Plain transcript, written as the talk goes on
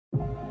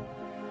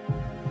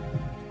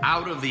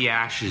Out of the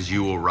ashes,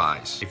 you will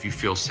rise. If you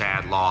feel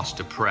sad, lost,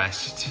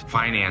 depressed,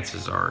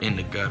 finances are in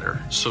the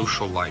gutter,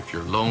 social life,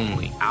 you're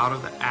lonely, out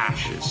of the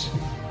ashes,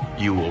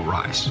 you will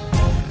rise.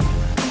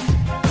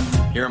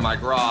 Here in my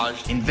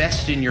garage,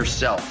 invest in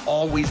yourself.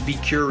 Always be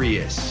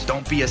curious.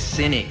 Don't be a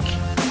cynic.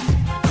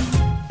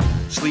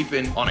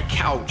 Sleeping on a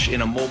couch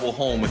in a mobile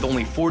home with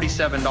only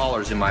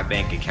 $47 in my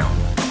bank account.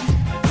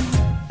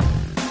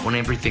 When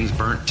everything's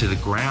burnt to the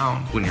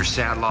ground, when you're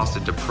sad, lost,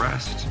 and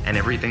depressed, and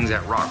everything's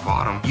at rock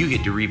bottom, you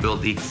get to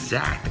rebuild the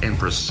exact and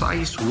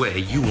precise way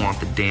you want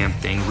the damn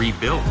thing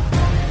rebuilt.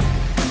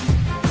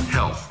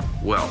 Health,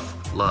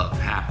 wealth, love,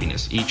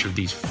 happiness, each of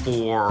these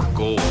 4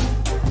 goals.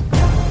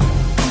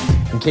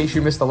 In case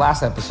you missed the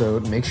last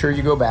episode, make sure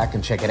you go back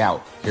and check it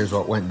out. Here's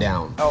what went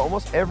down.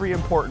 Almost every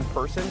important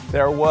person,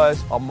 there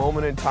was a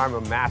moment in time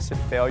of massive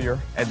failure,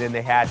 and then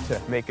they had to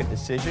make a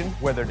decision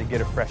whether to get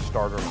a fresh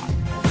start or not.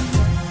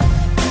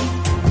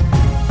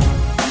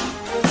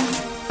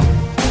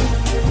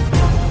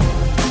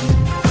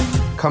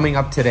 Coming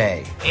up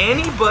today.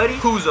 Anybody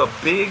who's a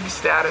big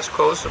status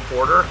quo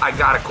supporter, I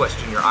gotta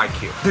question your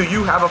IQ. Do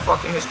you have a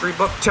fucking history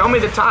book? Tell me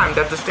the time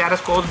that the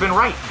status quo's been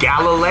right.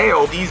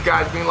 Galileo, these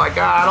guys being like,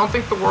 I don't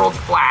think the world's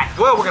flat.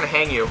 Well, we're gonna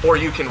hang you, or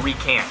you can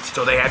recant.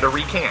 So they had to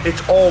recant.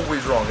 It's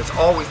always wrong. It's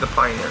always the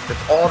pioneers.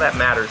 That's all that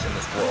matters in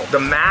this world. The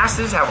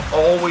masses have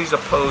always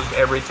opposed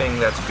everything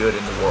that's good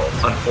in the world,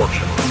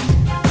 unfortunately.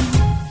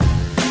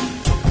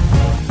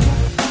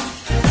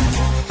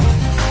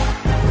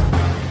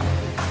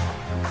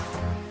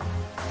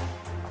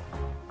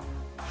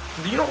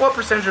 Do you know what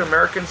percentage of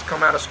Americans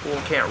come out of school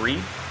and can't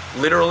read?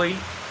 Literally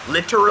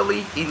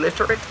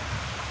illiterate?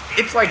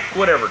 It's like,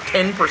 whatever,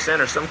 10%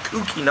 or some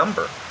kooky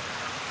number.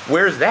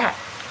 Where's that?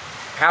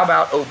 How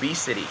about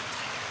obesity?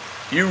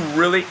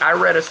 I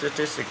read a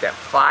statistic that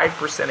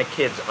 5% of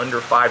kids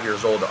under 5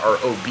 years old are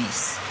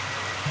obese.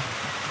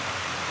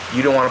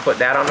 You don't want to put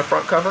that on the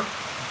front cover?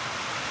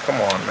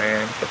 Come on,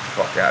 man, get the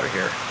fuck out of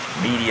here.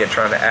 Media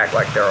trying to act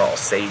like they're all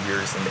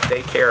saviors and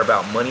they care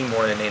about money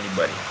more than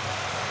anybody.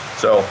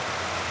 So,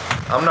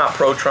 I'm not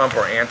pro-Trump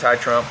or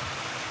anti-Trump.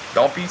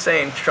 Don't be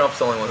saying Trump's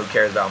the only one who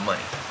cares about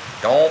money.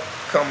 Don't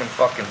come and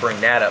fucking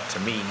bring that up to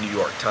me, New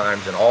York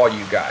Times, and all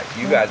you guys.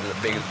 You guys are the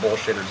biggest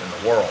bullshitters in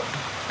the world.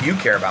 You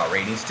care about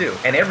ratings too,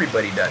 and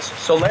everybody does.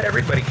 So let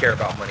everybody care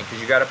about money, because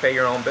you got to pay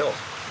your own bills.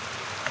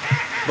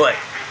 But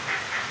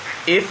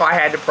if I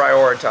had to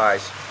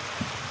prioritize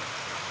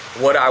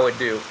what I would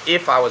do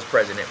if I was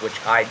president, which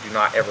I do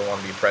not ever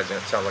want to be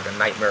president, sounds like a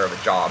nightmare of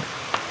a job.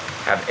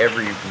 Have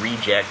every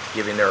reject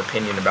giving their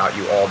opinion about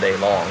you all day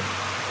long.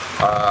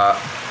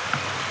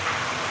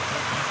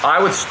 I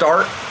would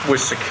start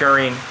with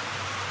securing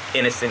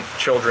innocent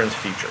children's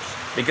futures.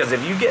 Because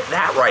if you get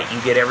that right,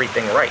 you get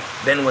everything right.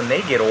 Then when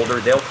they get older,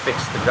 they'll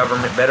fix the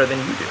government better than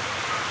you do.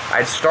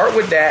 I'd start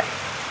with that,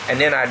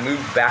 and then I'd move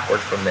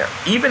backwards from there.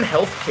 Even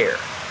healthcare.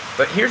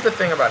 But here's the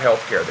thing about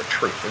healthcare, the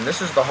truth, and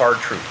this is the hard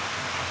truth.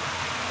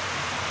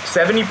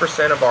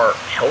 70% of our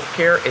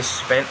healthcare is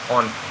spent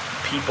on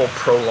people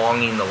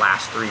prolonging the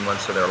last 3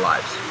 months of their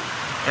lives.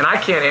 And I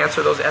can't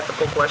answer those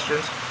ethical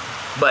questions,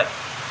 but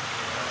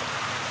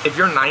if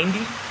you're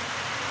 90,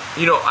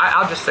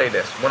 I'll just say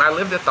this. When I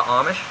lived at the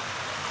Amish,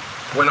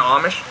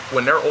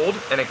 when they're old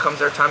and it comes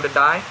their time to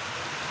die,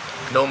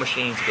 no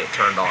machines get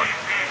turned on.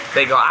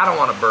 They go, I don't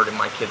want to burden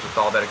my kids with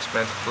all that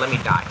expense. Let me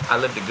die. I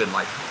lived a good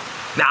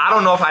life. Now, I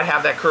don't know if I'd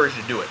have that courage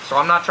to do it. So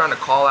I'm not trying to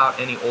call out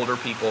any older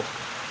people,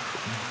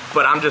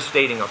 but I'm just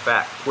stating a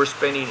fact. We're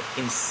spending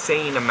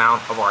insane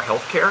amount of our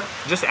health care.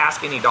 Just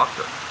ask any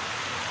doctor.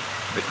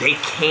 But they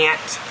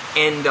can't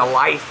end a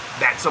life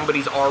that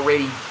somebody's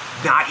already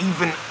not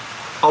even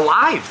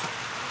alive.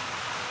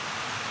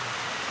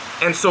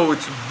 And so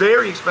it's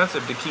very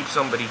expensive to keep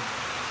somebody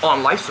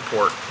on life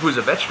support who's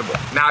a vegetable.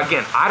 Now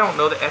again, I don't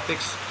know the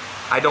ethics.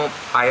 I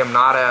am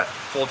not a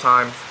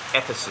full-time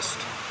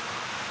ethicist.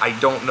 I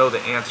don't know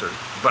the answers,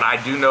 but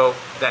I do know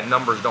that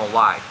numbers don't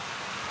lie.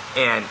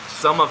 And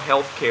some of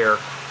healthcare,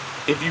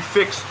 if you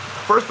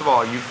first of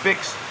all, you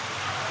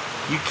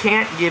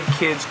can't give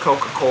kids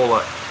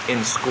Coca-Cola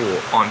in school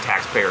on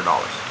taxpayer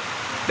dollars.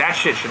 That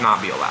shit should not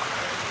be allowed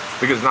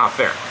because it's not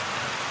fair.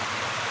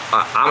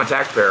 I'm a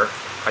taxpayer.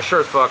 I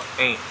sure as fuck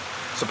ain't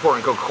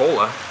supporting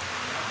Coca-Cola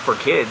for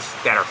kids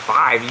that are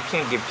 5. You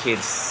can't give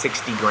kids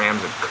 60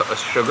 grams of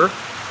sugar.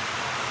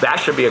 That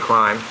should be a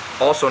crime.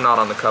 Also not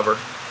on the cover.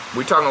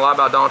 We're talking a lot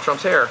about Donald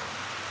Trump's hair.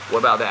 What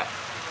about that?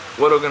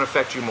 What are going to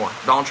affect you more?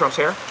 Donald Trump's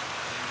hair?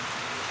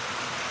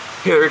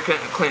 Hillary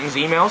Clinton's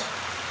emails?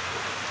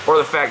 Or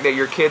the fact that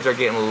your kids are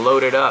getting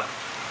loaded up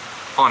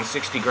on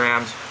 60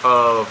 grams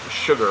of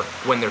sugar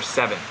when they're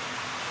 7?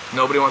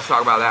 Nobody wants to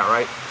talk about that,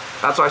 right?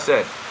 That's what I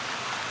said.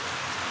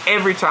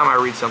 Every time I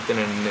read something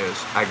in the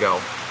news, I go,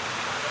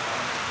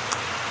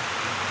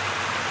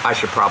 I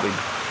should probably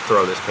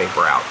throw this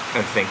paper out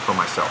and think for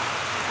myself.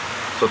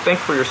 So think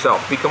for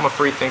yourself. Become a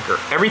free thinker.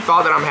 Every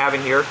thought that I'm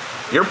having here,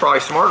 you're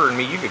probably smarter than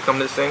me. You could come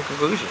to the same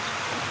conclusions.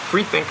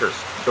 Free thinkers.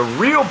 The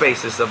real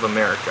basis of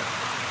America.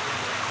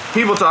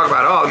 People talk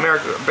about,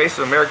 the basis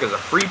of America is a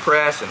free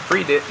press and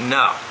free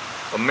No.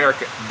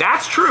 America,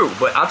 that's true,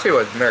 but I'll tell you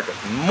what America's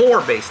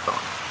more based on.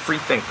 Free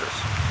thinkers.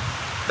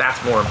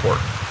 That's more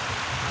important.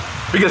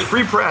 Because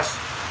free press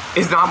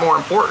is not more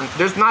important.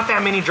 There's not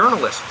that many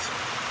journalists.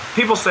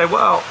 People say,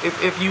 well,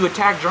 if you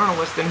attack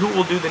journalists, then who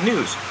will do the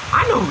news?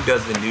 I know who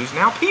does the news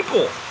now.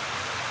 People.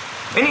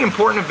 Any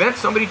important event,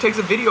 somebody takes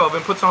a video of it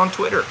and puts it on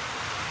Twitter.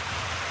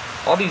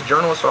 All these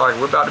journalists are like,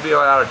 we're about to be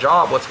out of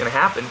job. What's going to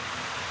happen?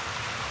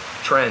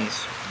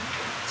 Trends.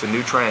 It's a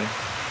new trend.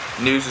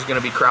 News is going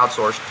to be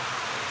crowdsourced,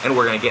 and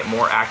we're going to get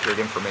more accurate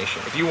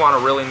information. If you want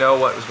to really know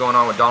what was going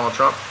on with Donald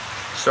Trump,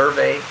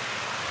 survey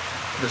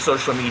the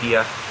social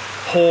media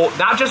whole,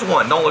 not just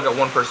one. Don't look at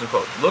one person's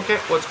post. Look at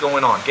what's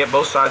going on. Get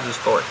both sides of the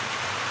story.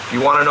 If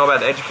you want to know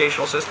about the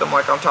educational system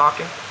like I'm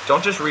talking,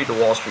 don't just read the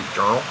Wall Street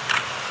Journal.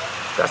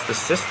 That's the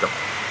system.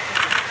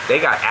 They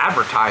got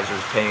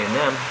advertisers paying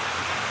them.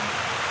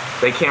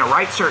 They can't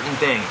write certain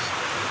things.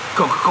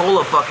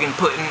 Coca-Cola fucking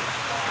putting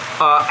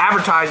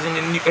advertising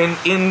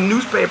in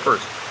newspapers.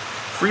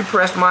 Free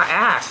press my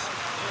ass.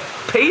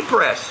 Paid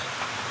press.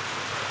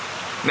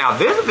 Now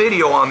this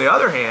video, on the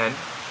other hand,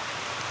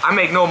 I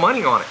make no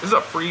money on it. This is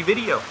a free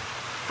video.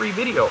 Free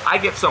video. I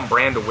get some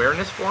brand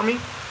awareness for me.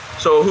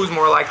 So who's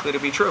more likely to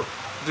be true?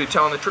 To be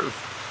telling the truth.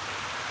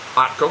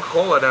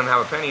 Coca-Cola doesn't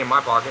have a penny in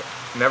my pocket.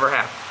 Never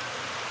have.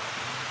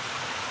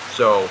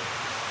 So,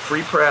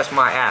 free press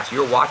my ass.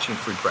 You're watching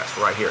free press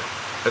right here.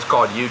 It's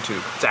called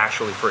YouTube. It's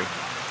actually free.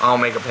 I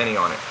don't make a penny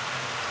on it.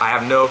 I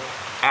have no,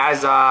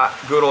 as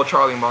good old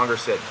Charlie Munger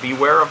said,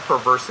 beware of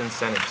perverse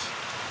incentives.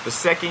 The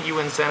second you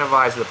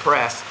incentivize the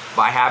press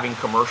by having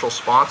commercial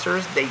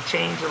sponsors, they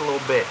change a little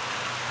bit.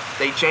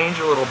 They change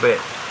a little bit.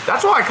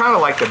 That's why I kind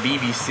of like the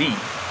BBC,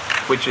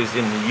 which is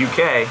in the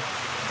UK,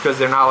 because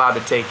they're not allowed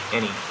to take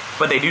any,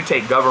 but they do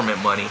take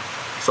government money.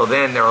 So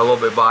then they're a little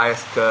bit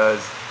biased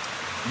because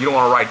you don't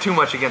want to write too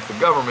much against the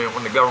government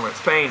when the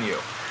government's paying you.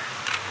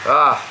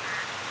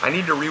 I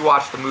need to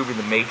rewatch the movie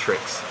The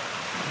Matrix.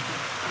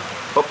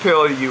 What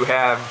pill do you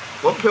have?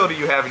 What pill do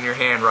you have in your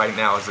hand right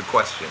now is the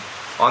question.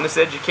 On this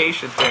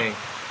education thing,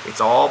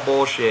 it's all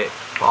bullshit.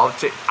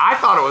 I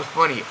thought it was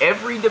funny.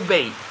 Every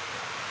debate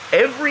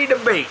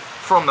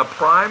from the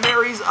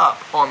primaries up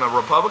on the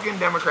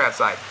Republican-Democrat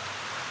side,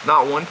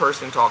 not one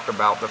person talked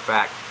about the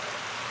fact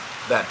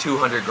that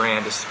 200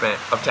 grand is spent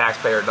of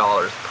taxpayer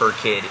dollars per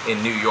kid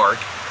in New York.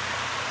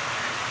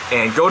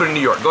 And go to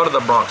New York, go to the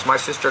Bronx. My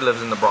sister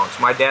lives in the Bronx.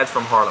 My dad's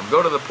from Harlem.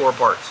 Go to the poor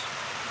parts.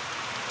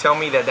 Tell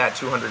me that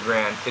 200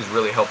 grand is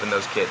really helping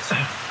those kids.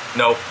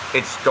 No,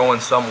 it's going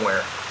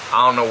somewhere.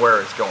 I don't know where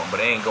it's going, but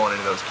it ain't going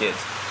into those kids.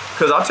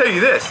 Because I'll tell you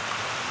this,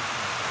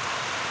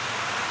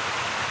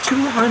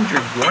 200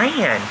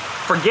 grand,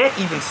 forget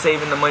even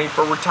saving the money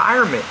for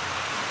retirement.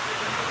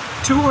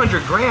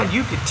 200 grand,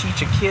 you could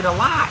teach a kid a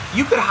lot.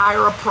 You could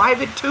hire a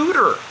private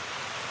tutor.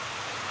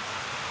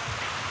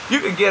 You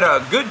could get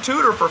a good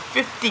tutor for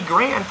 50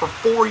 grand for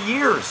 4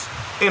 years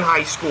in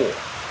high school.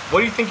 What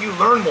do you think you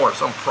learn more?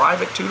 Some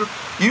private tutor?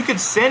 You could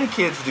send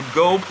kids to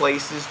go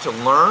places to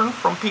learn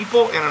from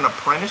people in an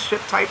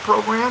apprenticeship type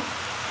program.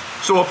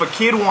 So if a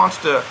kid wants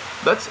to,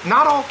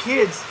 not all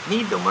kids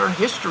need to learn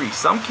history.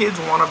 Some kids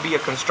want to be a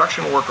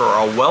construction worker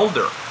or a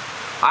welder.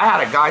 I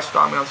had a guy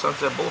stop me on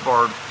Sunset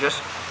Boulevard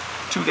just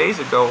 2 days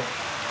ago.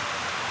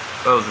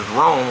 It was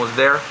Rome was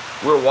there.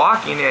 We were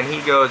walking and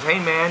he goes, hey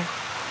man,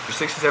 your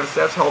 67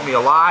 steps helped me a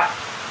lot.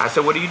 I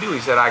said, what do you do? He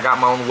said, I got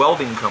my own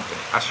welding company.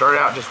 I started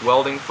out just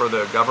welding for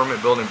the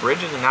government, building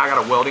bridges, and now I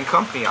got a welding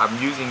company. I'm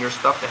using your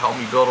stuff to help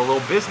me build a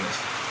little business.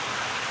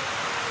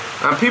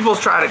 And people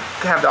try to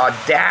have the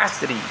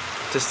audacity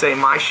to say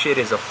my shit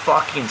is a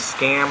fucking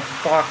scam.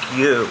 Fuck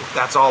you.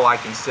 That's all I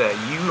can say.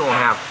 You don't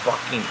have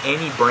fucking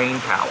any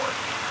brain power.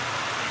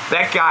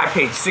 That guy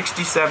paid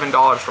 $67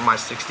 for my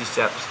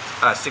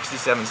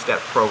 67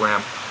 Steps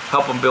program.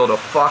 Help him build a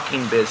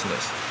fucking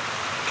business.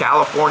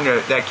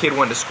 California, that kid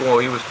went to school.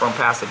 He was from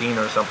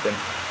Pasadena or something.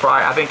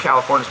 Probably, I think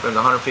California spends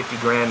 150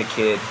 grand a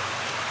kid.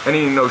 And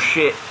he didn't know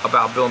shit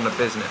about building a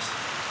business.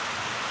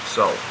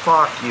 So,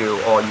 fuck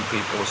you, all you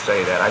people who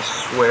say that. I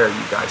swear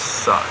you guys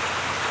suck.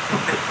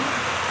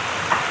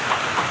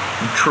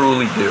 You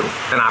truly do.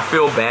 And I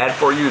feel bad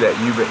for you that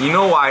you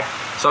know why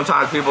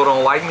sometimes people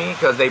don't like me?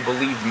 Because they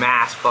believe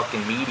mass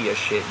fucking media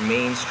shit,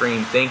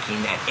 mainstream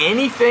thinking that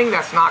anything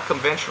that's not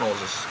conventional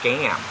is a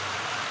scam.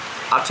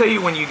 I'll tell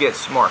you when you get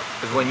smart,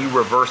 is when you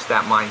reverse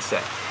that mindset.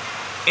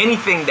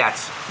 Anything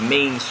that's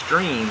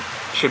mainstream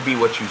should be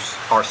what you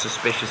are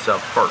suspicious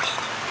of first.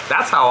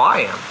 That's how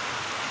I am.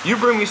 You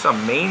bring me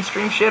some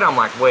mainstream shit, I'm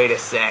like, wait a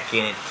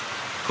second.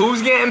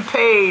 Who's getting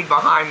paid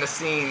behind the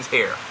scenes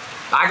here?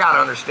 I gotta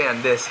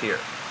understand this here.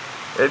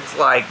 It's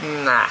like,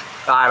 nah,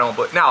 I don't.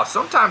 But now,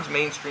 sometimes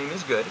mainstream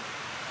is good,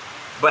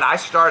 but I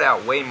start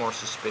out way more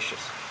suspicious.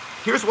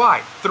 Here's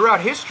why.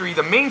 Throughout history,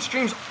 the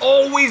mainstream's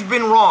always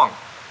been wrong.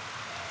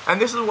 And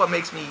this is what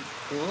makes me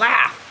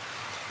laugh.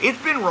 It's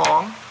been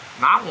wrong,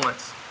 not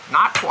once,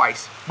 not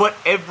twice, but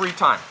every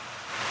time.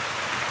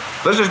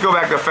 Let's just go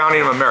back to the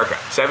founding of America,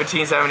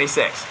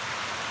 1776.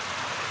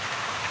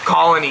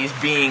 Colonies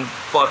being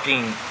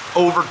fucking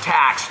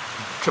overtaxed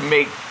to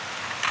make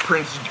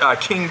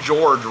King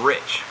George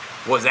rich.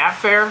 Was that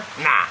fair?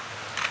 Nah.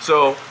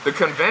 So the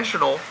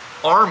conventional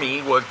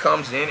army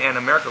comes in, and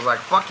America's like,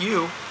 fuck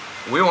you,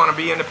 we want to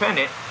be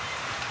independent.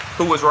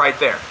 Who was right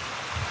there?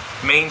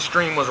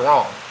 Mainstream was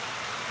wrong.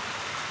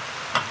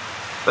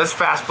 Let's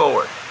fast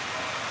forward.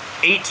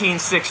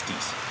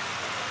 1860s.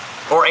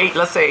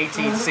 Let's say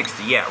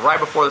 1860, yeah, right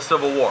before the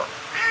Civil War.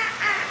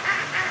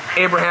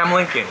 Abraham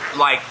Lincoln,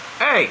 like,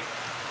 hey,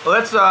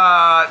 let's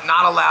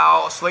not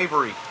allow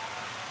slavery.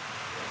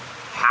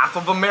 Half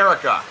of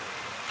America,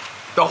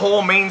 the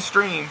whole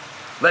mainstream,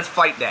 let's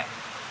fight that.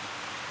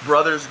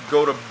 Brothers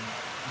go to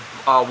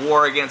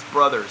war against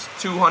brothers.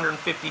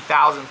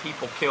 250,000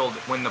 people killed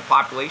when the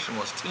population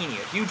was teeny,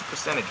 a huge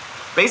percentage.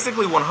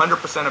 Basically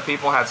 100% of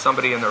people had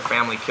somebody in their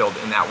family killed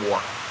in that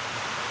war.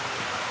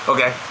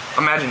 Okay,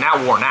 imagine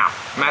that war now.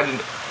 Imagine,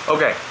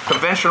 okay,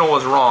 conventional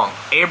was wrong.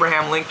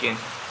 Abraham Lincoln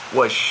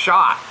was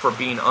shot for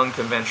being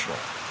unconventional.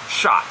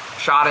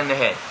 Shot in the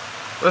head.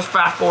 Let's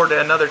fast forward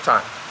to another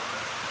time.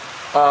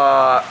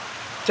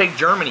 Take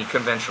Germany,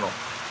 conventional.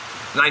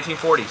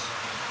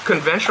 1940s.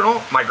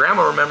 Conventional, my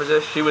grandma remembers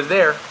this, she was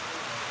there.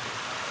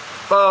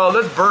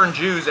 Let's burn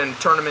Jews and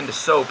turn them into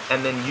soap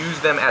and then use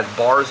them as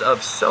bars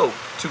of soap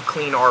to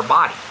clean our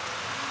body.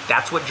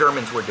 That's what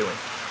Germans were doing.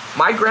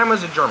 My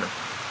grandma's a German,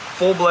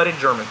 full-blooded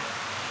German.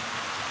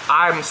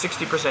 I'm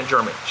 60%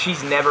 German.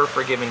 She's never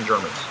forgiven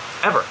Germans,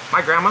 ever.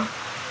 My grandma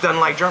doesn't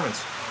like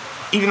Germans,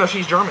 even though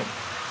she's German.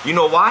 You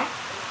know why?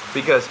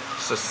 Because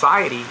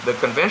society, the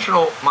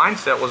conventional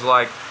mindset was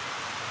like,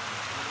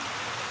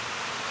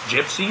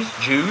 gypsies,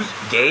 Jews,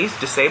 gays,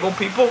 disabled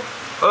people,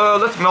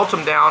 let's melt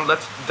them down,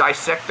 let's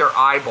dissect their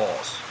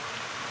eyeballs.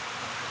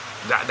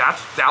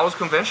 That was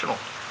conventional.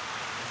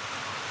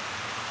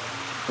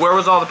 Where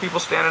was all the people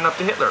standing up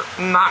to Hitler?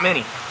 Not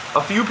many.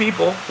 A few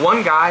people.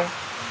 One guy,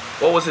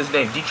 what was his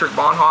name? Dietrich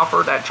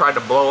Bonhoeffer, that tried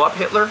to blow up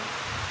Hitler.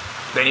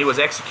 Then he was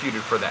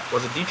executed for that.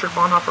 Was it Dietrich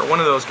Bonhoeffer? One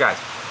of those guys.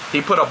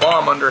 He put a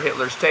bomb under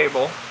Hitler's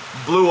table,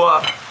 blew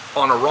up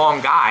on a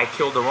wrong guy,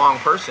 killed the wrong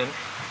person.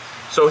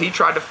 So he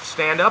tried to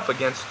stand up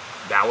against,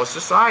 that was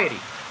society.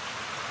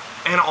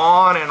 And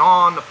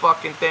on the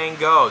fucking thing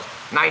goes.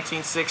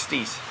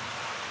 1960s.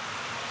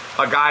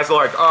 A guy's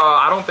like,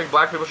 I don't think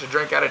black people should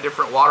drink out of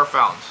different water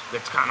fountains.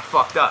 That's kind of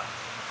fucked up.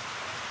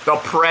 The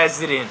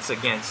president's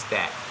against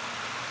that.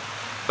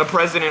 The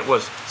president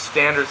was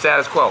standard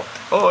status quo.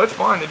 Oh, it's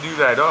fine to do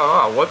that.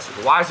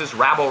 Why is this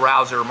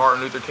rabble-rouser,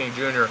 Martin Luther King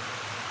Jr.,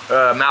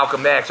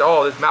 Malcolm X?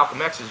 Oh, this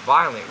Malcolm X is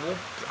violent. Well,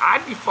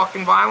 I'd be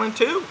fucking violent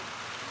too.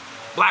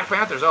 Black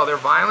Panthers, oh, they're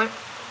violent?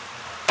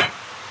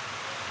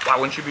 Why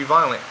wouldn't you be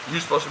violent?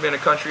 You're supposed to be in a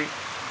country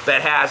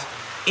that has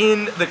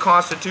in the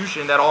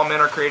Constitution that all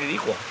men are created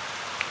equal.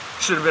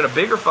 Should have been a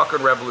bigger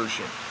fucking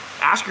revolution.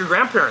 Ask your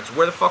grandparents,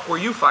 where the fuck were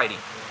you fighting?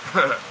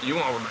 You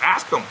want to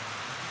ask them.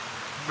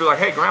 Be like,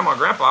 hey, grandma,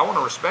 grandpa, I want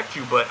to respect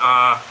you, but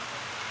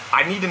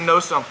I need to know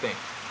something.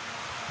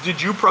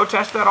 Did you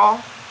protest at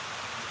all?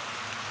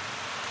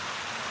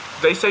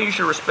 They say you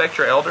should respect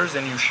your elders,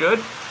 and you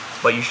should,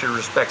 but you should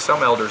respect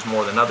some elders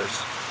more than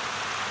others.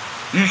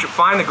 You should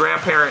find the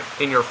grandparent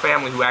in your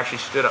family who actually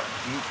stood up.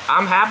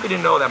 I'm happy to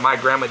know that my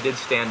grandma did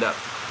stand up,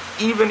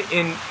 even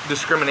in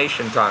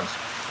discrimination times.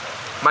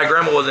 My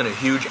grandma wasn't a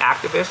huge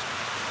activist,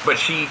 but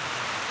she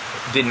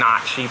did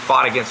not. She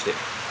fought against it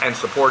and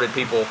supported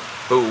people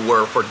who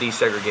were for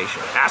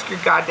desegregation. Ask your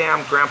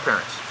goddamn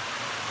grandparents.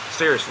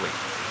 Seriously.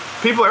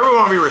 Everyone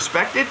want to be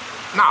respected?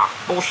 Nah,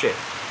 bullshit.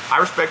 I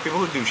respect people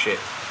who do shit.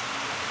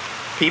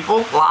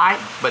 People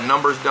lie, but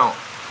numbers don't.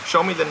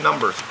 Show me the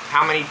numbers.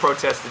 How many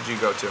protests did you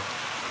go to?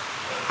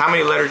 How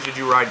many letters did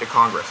you write to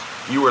Congress?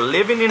 You were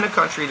living in a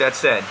country that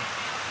said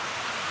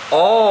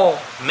all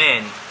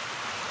men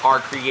are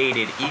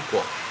created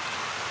equal.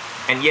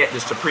 And yet the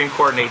Supreme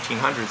Court in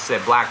 1800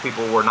 said black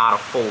people were not a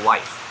full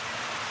life.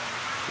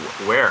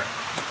 Where?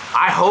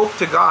 I hope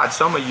to God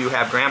some of you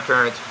have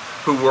grandparents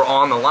who were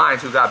on the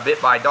lines who got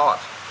bit by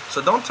dogs.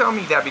 So don't tell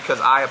me that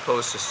because I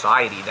oppose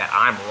society that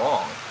I'm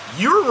wrong.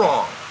 You're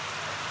wrong.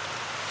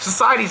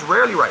 Society's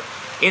rarely right.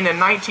 In the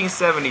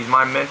 1970s,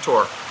 my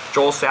mentor,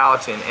 Joel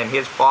Salatin, and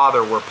his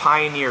father were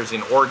pioneers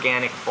in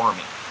organic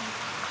farming.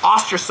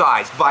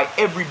 Ostracized by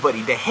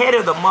everybody. The head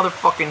of the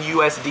motherfucking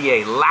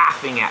USDA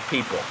laughing at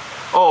people.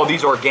 Oh,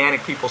 these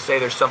organic people say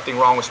there's something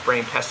wrong with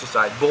spraying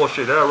pesticides.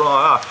 Bullshit.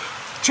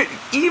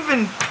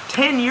 Even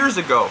 10 years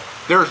ago,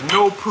 there's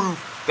no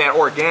proof that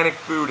organic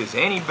food is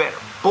any better.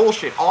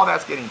 Bullshit. All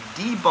that's getting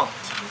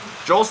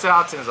debunked. Joel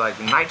Salatin is like,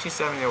 in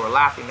 1970 they were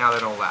laughing, now they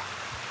don't laugh.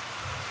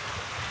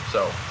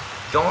 So,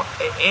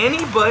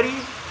 anybody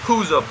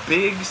who's a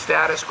big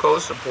status quo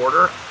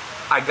supporter,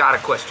 I gotta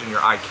question your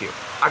IQ.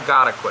 I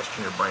gotta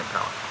question your brain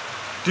power.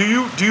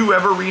 Do you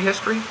ever read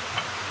history?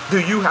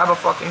 Do you have a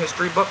fucking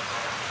history book?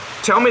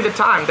 Tell me the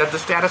time that the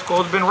status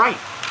quo has been right.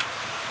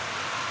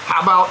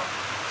 How about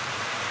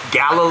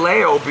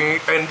Galileo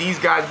and these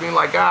guys being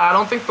like, I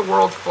don't think the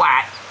world's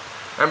flat.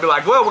 And be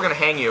like, well, we're gonna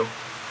hang you.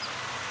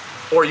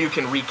 Or you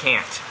can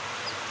recant.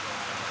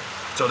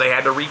 So they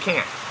had to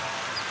recant.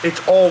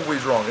 It's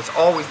always wrong. It's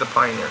always the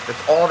pioneer.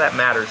 It's all that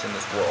matters in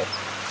this world.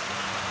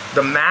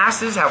 The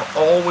masses have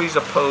always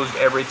opposed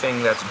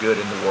everything that's good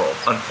in the world,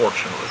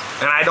 unfortunately.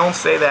 And I don't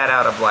say that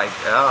out of like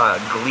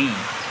glee.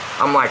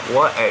 I'm like,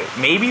 what?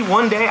 Maybe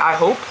one day, I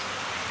hope,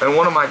 and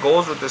one of my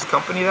goals with this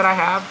company that I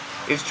have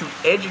is to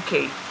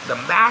educate the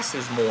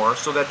masses more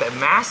so that the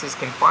masses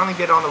can finally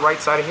get on the right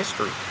side of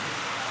history.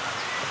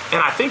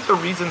 And I think the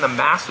reason the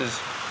masses,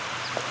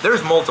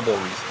 there's multiple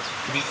reasons.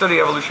 If you study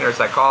evolutionary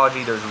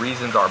psychology, there's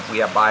reasons we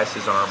have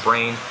biases in our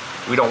brain.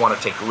 We don't want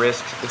to take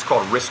risks. It's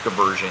called risk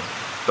aversion.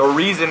 The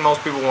reason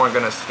most people weren't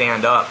going to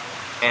stand up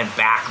and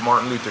back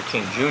Martin Luther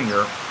King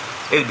Jr.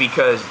 is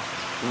because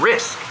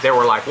risk. They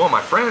were like, well,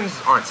 my friends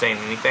aren't saying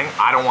anything.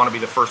 I don't want to be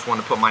the first one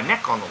to put my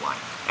neck on the line.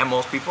 And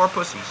most people are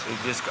pussies.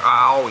 It's just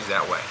always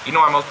that way. You know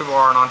why most people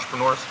aren't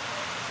entrepreneurs?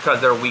 Because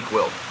they're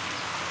weak-willed.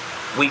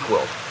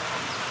 Weak-willed.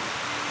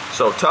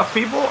 So tough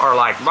people are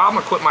like, well, I'm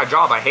going to quit my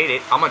job. I hate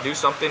it. I'm going to do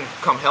something.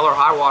 Come hell or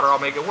high water, I'll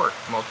make it work.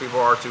 Most people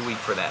are too weak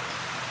for that.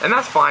 And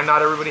that's fine.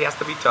 Not everybody has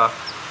to be tough.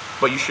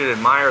 But you should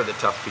admire the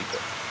tough people.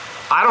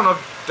 I don't know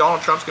if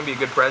Donald Trump's going to be a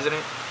good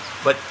president,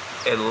 but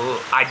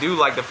I do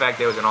like the fact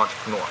that he was an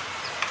entrepreneur.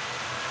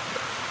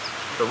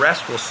 The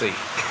rest we'll see.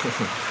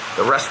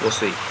 The rest we'll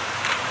see.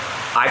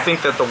 I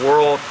think that the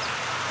world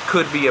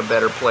could be a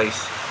better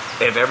place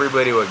if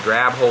everybody would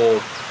grab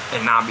hold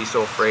and not be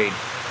so afraid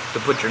to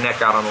put your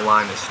neck out on the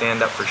line and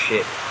stand up for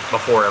shit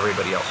before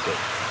everybody else did.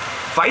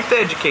 Fight the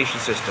education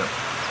system.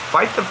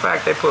 Fight the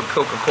fact they put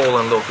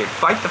Coca-Cola in little kids.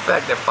 Fight the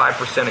fact that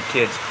 5% of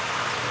kids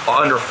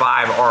under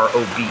 5 are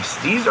obese.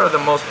 These are the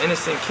most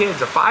innocent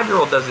kids. A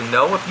 5-year-old doesn't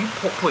know. If you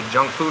put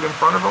junk food in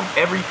front of them,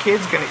 every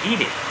kid's gonna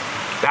eat it.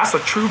 That's a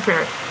true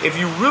parent. If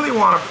you really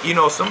want to, you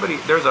know,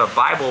 there's a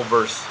Bible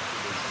verse,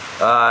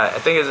 I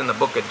think it's in the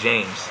book of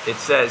James. It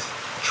says,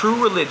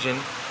 true religion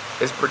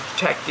is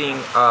protecting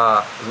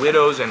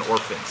widows and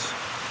orphans.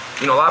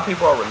 You know, a lot of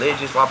people are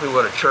religious, a lot of people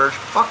go to church.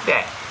 Fuck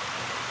that.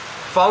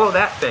 Follow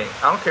that thing.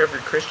 I don't care if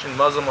you're Christian,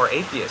 Muslim, or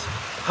atheist.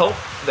 Help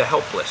the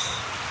helpless.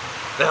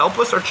 The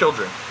helpless are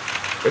children.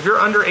 If you're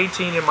under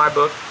 18 in my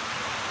book,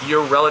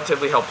 you're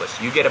relatively helpless.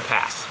 You get a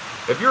pass.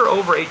 If you're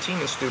over 18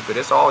 and stupid,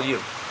 it's all you.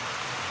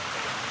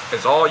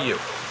 It's all you.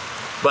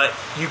 But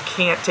you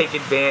can't take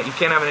advantage, you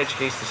can't have an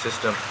education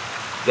system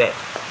that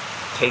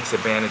takes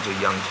advantage of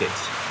young kids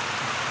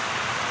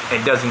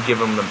and doesn't give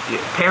them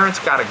parents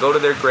got to go to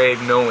their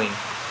grave knowing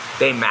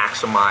they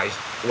maximize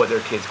what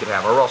their kids could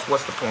have, or else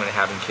what's the point of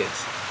having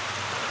kids?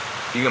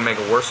 You're gonna make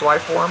a worse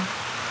life for them.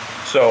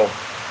 So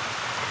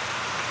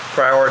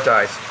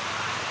prioritize.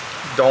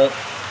 Don't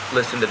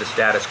listen to the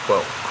status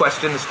quo.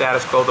 Question the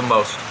status quo the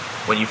most.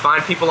 When you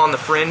find people on the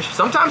fringe,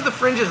 sometimes the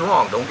fringe is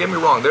wrong. Don't get me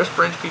wrong. There's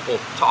fringe people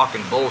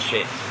talking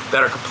bullshit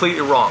that are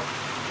completely wrong.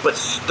 But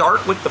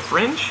start with the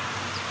fringe.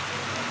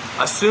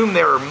 Assume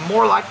they're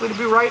more likely to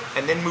be right,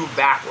 and then move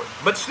backward.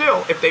 But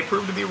still, if they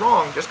prove to be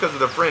wrong, just because of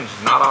the fringe,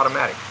 it's not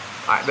automatic.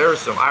 I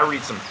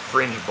read some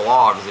fringe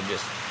blogs that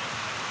just,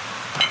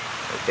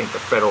 I think the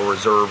Federal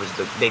Reserve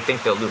they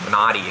think the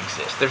Illuminati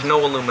exists. There's no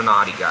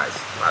Illuminati, guys,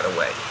 by the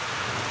way.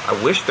 I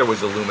wish there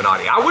was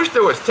Illuminati. I wish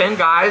there was 10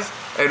 guys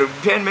and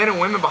 10 men and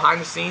women behind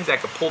the scenes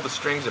that could pull the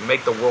strings and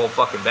make the world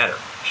fucking better.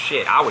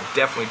 Shit, I would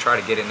definitely try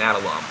to get in that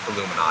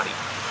Illuminati.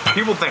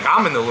 People think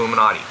I'm in the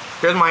Illuminati.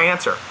 Here's my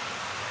answer.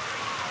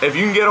 If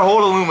you can get a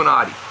hold of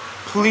Illuminati,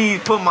 please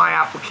put my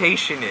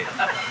application in.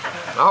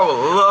 I would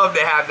love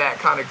to have that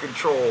kind of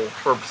control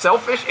for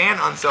selfish and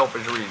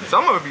unselfish reasons.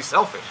 Some of it would be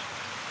selfish.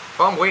 If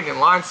I'm waiting in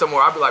line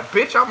somewhere, I'd be like,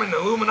 bitch, I'm in the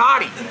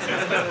Illuminati.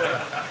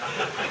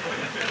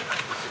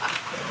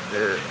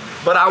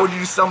 But I would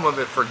use some of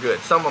it for good,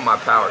 some of my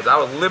powers. I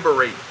would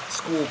liberate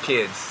school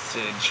kids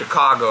in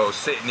Chicago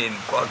sitting in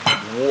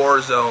fucking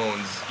war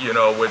zones, you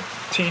know, with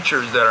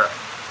teachers that are,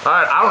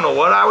 I don't know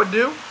what I would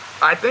do.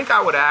 I think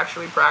I would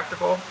actually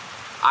practical.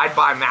 I'd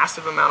buy a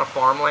massive amount of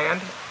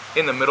farmland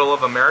in the middle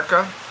of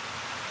America.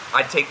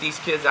 I'd take these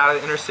kids out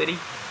of the inner city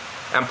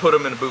and put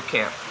them in a boot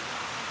camp.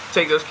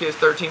 Take those kids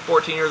 13,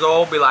 14 years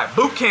old, be like,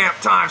 boot camp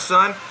time,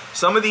 son.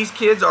 Some of these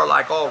kids are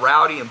like all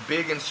rowdy and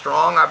big and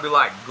strong. I'd be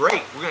like,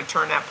 great, we're gonna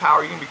turn that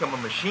power, you're gonna become a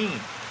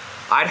machine.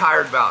 I'd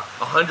hired about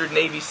 100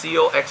 Navy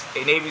SEAL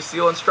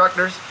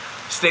instructors,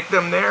 stick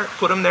them there,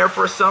 put them there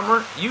for a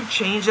summer. You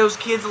change those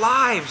kids'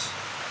 lives.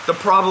 The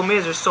problem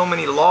is there's so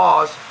many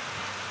laws.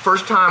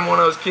 First time one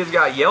of those kids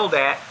got yelled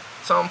at,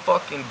 some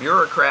fucking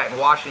bureaucrat in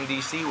Washington,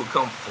 D.C. would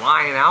come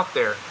flying out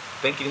there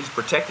thinking he's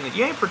protecting it.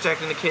 You ain't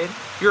protecting the kid.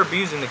 You're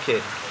abusing the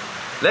kid.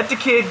 Let the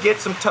kid get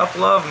some tough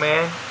love,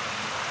 man.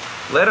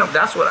 Let him,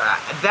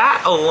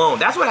 that alone,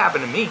 that's what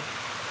happened to me.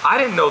 I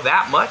didn't know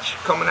that much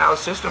coming out of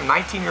the system.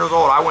 19 years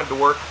old, I went to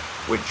work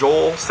with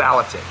Joel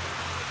Salatin.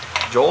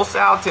 Joel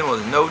Salatin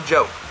was no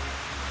joke.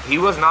 He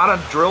was not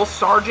a drill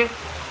sergeant.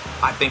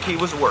 I think he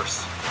was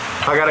worse.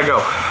 I gotta go.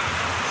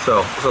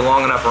 So, it's a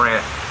long enough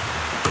rant.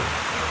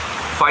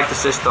 Fight the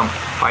system,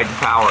 fight the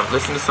power.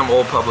 Listen to some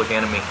old Public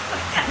Enemy.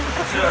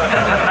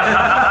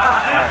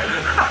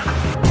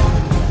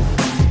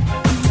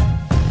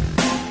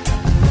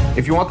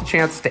 If you want the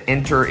chance to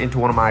enter into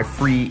one of my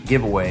free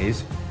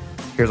giveaways,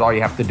 here's all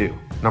you have to do.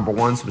 Number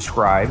 1,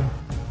 subscribe.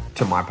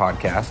 to my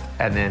podcast.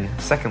 And then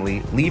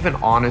secondly, leave an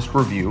honest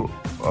review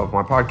of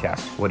my podcast.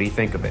 What do you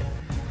think of it?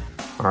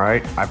 All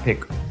right. I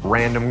pick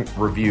random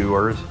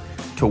reviewers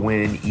to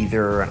win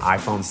either an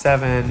iPhone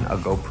 7, a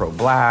GoPro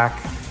Black,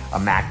 a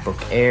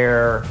MacBook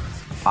Air,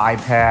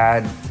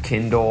 iPad,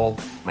 Kindle,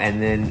 and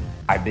then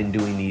I've been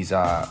doing these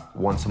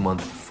once a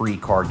month free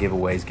car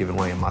giveaways, giving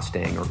away a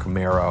Mustang or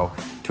Camaro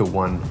to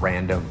one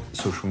random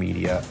social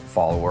media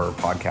follower.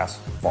 Podcast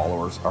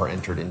followers are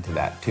entered into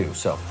that too.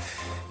 So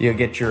you'll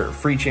get your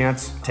free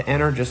chance to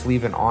enter. Just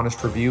leave an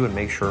honest review and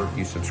make sure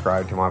you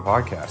subscribe to my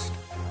podcast.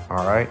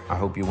 All right. I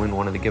hope you win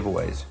one of the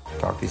giveaways.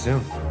 Talk to you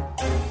soon.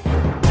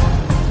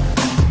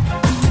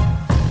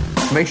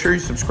 Make sure you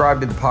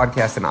subscribe to the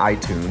podcast in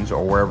iTunes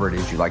or wherever it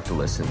is you like to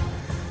listen,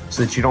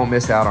 so that you don't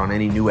miss out on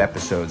any new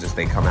episodes as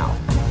they come out.